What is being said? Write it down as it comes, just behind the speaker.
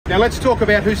Now let's talk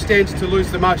about who stands to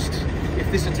lose the most if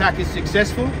this attack is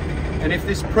successful and if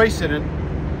this precedent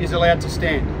is allowed to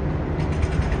stand.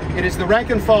 It is the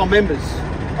rank and file members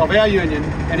of our union,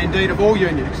 and indeed of all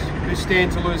unions, who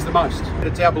stand to lose the most.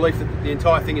 It's our belief that the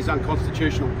entire thing is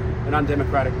unconstitutional and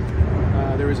undemocratic.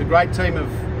 There is a great team of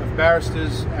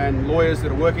barristers and lawyers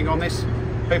that are working on this,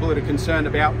 people that are concerned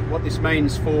about what this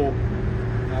means for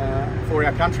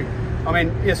our country. I mean,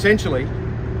 essentially,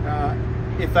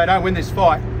 if they don't win this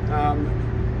fight,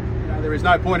 there is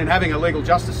no point in having a legal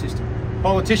justice system.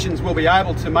 Politicians will be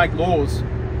able to make laws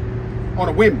on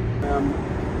a whim.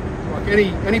 Like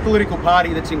any political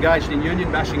party that's engaged in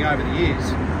union bashing over the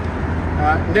years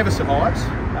never survives.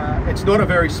 It's not a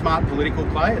very smart political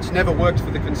play. It's never worked for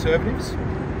the Conservatives.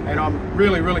 And I'm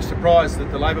really surprised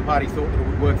that the Labor Party thought that it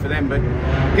would work for them. But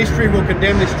history will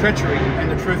condemn this treachery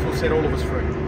and the truth will set all of us free.